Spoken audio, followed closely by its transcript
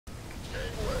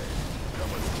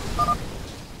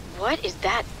What is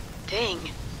that thing?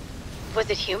 Was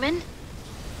it human?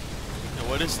 Now,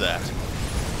 what is that?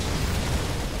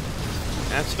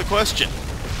 Answer the question.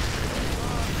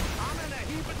 I'm in a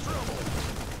heap of trouble.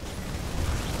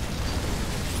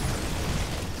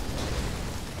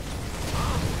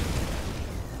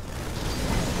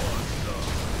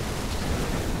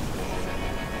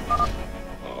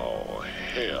 Oh,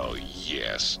 hell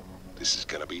yes. This is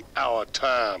gonna be our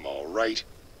time, all right?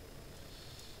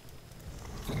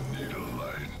 Need a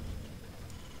light.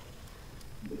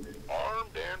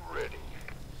 Armed and ready.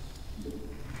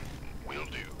 Will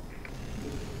do.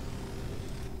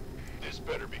 This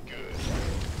better be good.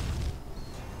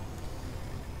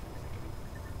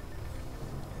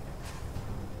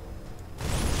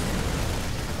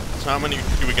 So how many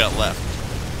do we got left?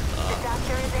 The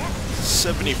doctor is in.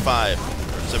 75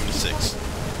 or 76.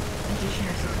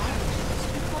 Additional supply is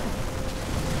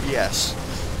required. Yes.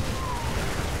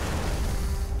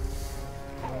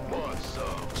 Who wants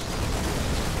some?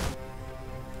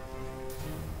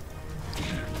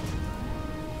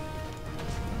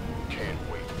 Can't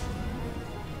wait.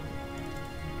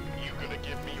 You gonna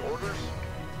give me orders?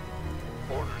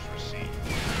 Orders received.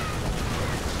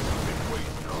 Been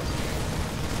waiting on you.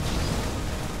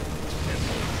 And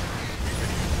we can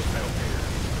use some help here.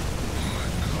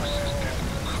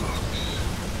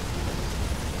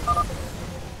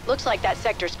 Looks like that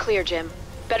sector's clear, Jim.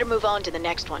 Better move on to the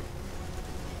next one.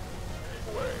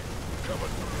 Way coming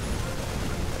through.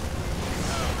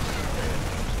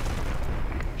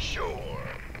 Sure.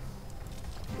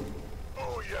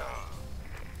 Oh yeah.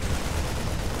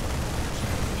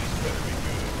 This better be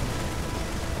good.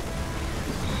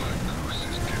 My goose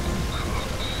is getting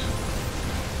close.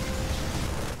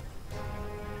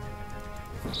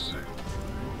 See.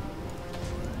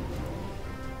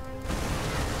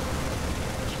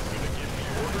 You gonna give me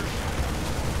orders?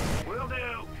 Will do.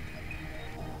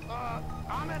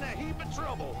 I'm in a heap of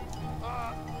trouble.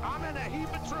 I'm in a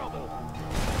heap of trouble.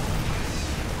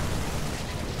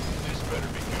 This better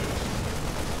be good.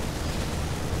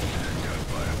 Got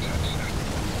my attention.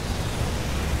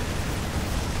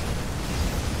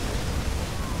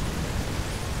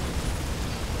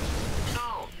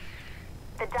 Oh.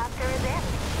 The doctor is in.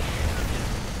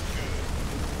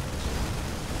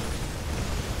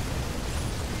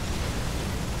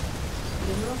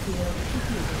 Mineral field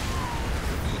completed.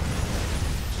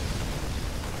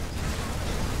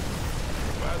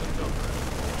 By the number.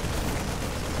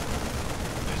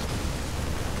 This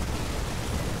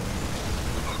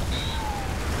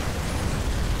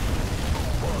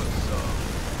wants some.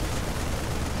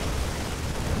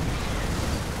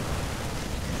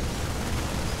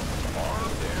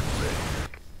 Armed and ready.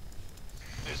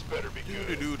 This better be good.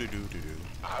 Do-do-do-do-do-do.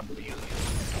 I feel you.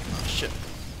 Oh, shit.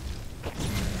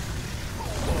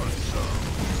 Want some.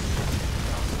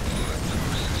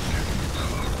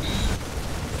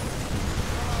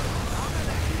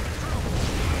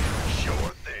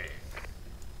 Sure thing.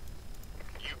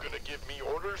 You gonna give me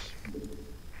orders?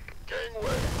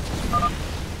 Gangway.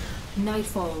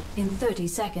 Nightfall in 30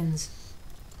 seconds.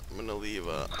 I'm gonna leave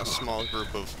a small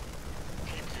group of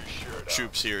Keep your shirt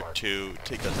troops out, here partner. to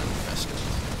take out that infestor.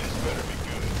 This better be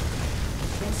good.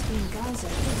 Rescuing Gaza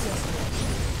successful.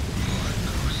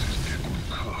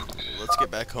 Let's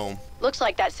get back home. Looks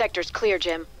like that sector's clear,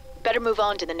 Jim. Better move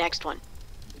on to the next one.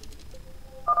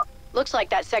 Looks like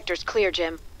that sector's clear,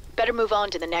 Jim. Better move on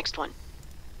to the next one.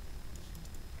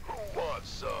 Who wants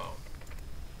some?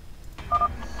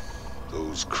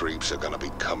 Those creeps are gonna be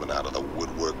coming out of the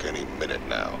woodwork any minute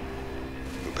now.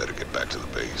 We better get back to the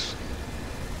base.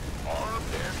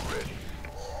 Armed and ready.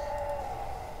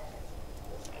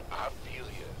 I feel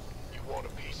you. You want a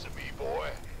piece of me, boy?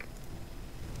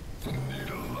 Need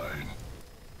a light.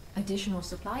 Additional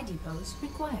supply depots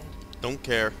required. Don't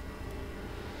care.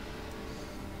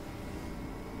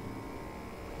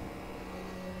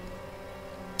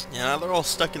 Yeah, now they're all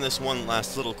stuck in this one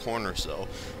last little corner, so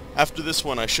after this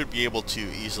one I should be able to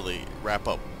easily wrap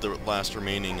up the last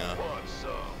remaining Want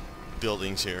some?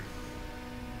 buildings here.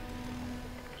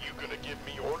 You gonna give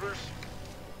me orders?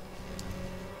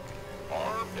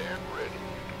 Armed and ready.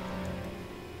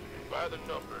 By the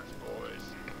numbers, boys.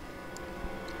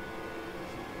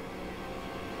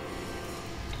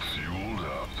 Fueled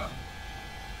up.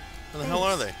 Where the hell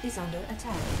are they? Is under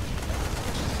attack.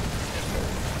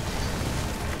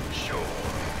 Sure.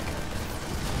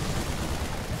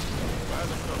 By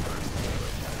the numbers,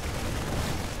 boys.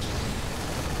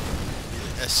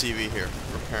 SCV here,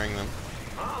 repairing them.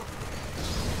 Huh?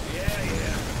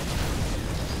 Yeah.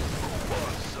 Who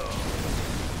wants some?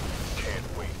 Can't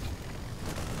wait.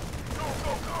 Go,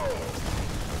 go, go!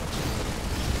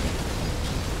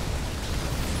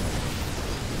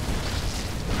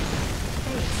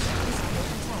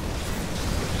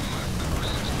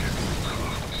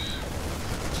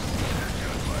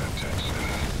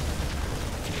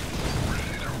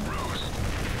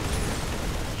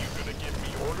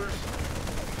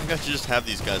 think I should just have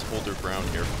these guys hold their ground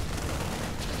here.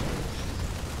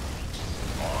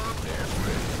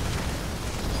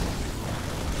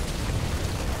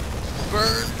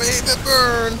 Burn, baby,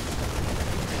 burn!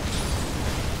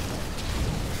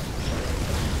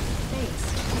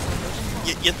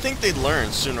 You'd think they'd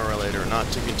learn sooner or later not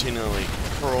to continually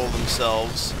hurl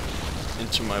themselves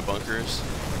into my bunkers.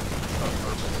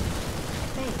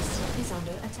 Base is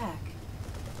under attack.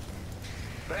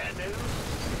 Bad news?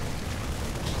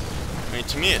 I mean,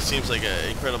 to me it seems like an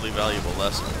incredibly valuable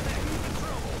lesson.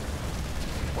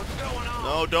 What's going on?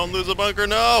 No, don't lose a bunker,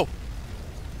 no!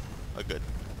 Oh, good.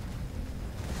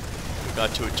 We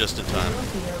got to it just in time.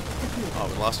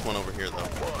 Oh, we lost one over here, though.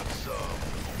 What's up?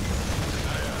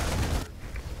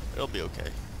 It'll be okay.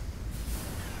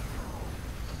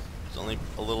 There's only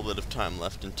a little bit of time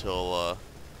left until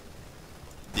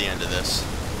the end of this.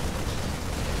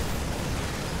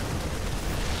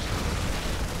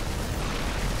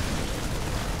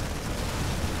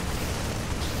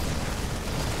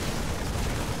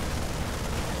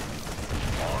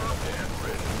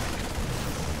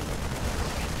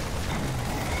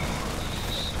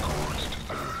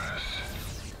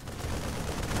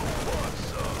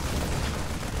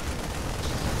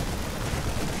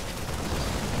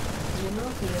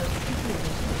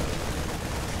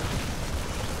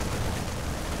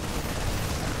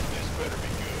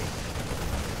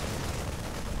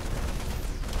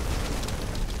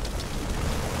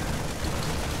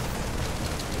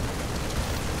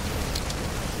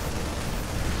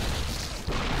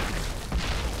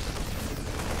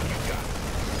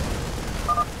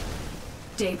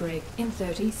 Daybreak in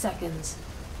 30 seconds.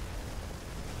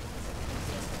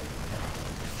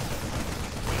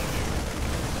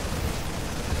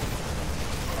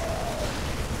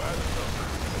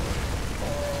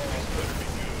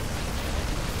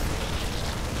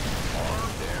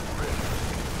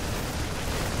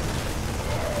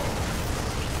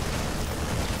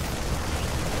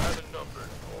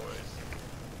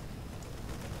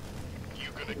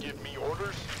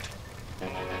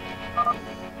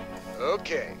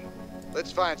 Okay,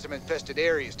 let's find some infested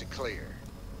areas to clear.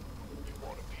 You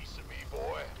want a piece of me,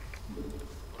 boy?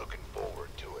 Looking forward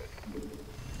to it.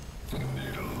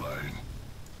 Need a light.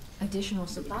 Additional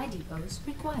supply depots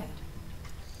required.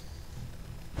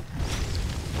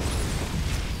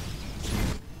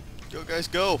 Go, guys,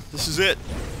 go! This is it!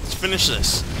 Let's finish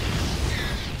this!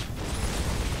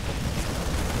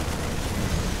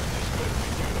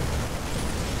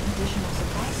 Additional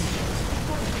supply depots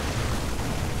required.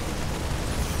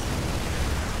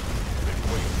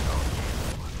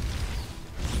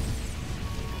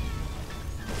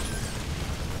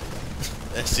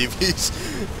 SCV's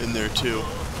in there too.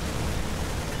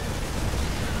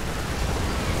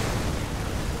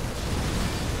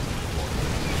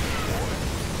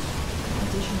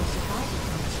 Additional supply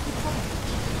depots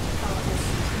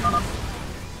required.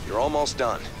 You're almost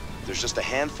done. There's just a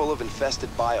handful of infested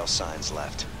biosigns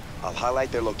left. I'll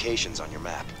highlight their locations on your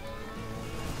map.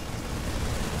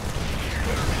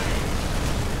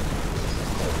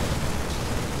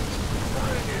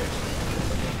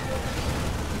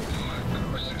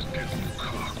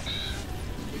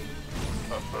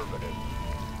 Affirmative.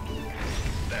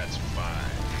 That's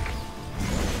fine.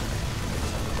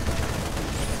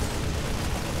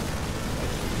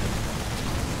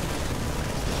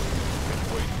 Been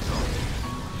waiting on you.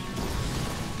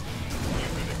 You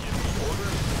gonna give me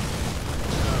orders?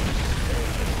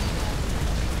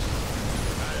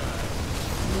 Aye, aye.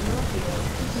 Mineral field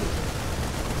completed.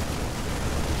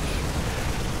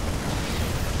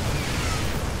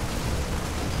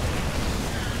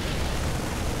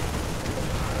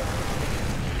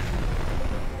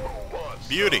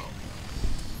 Beauty!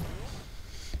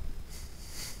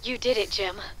 You did it,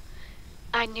 Jim.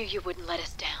 I knew you wouldn't let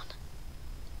us down.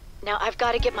 Now I've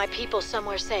got to get my people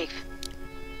somewhere safe.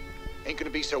 Ain't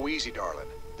gonna be so easy, darling.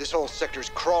 This whole sector's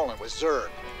crawling with Zerg.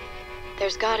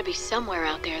 There's got to be somewhere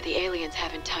out there the aliens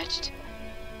haven't touched.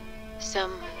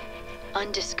 Some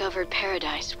undiscovered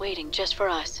paradise waiting just for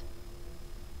us.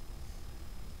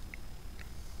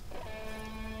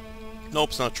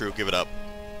 Nope, it's not true. Give it up.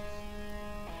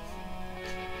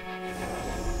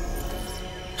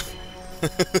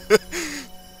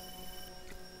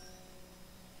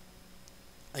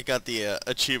 I got the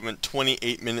achievement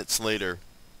 28 minutes later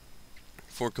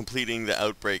for completing the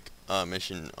Outbreak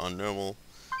mission on normal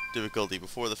difficulty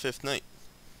before the 5th night.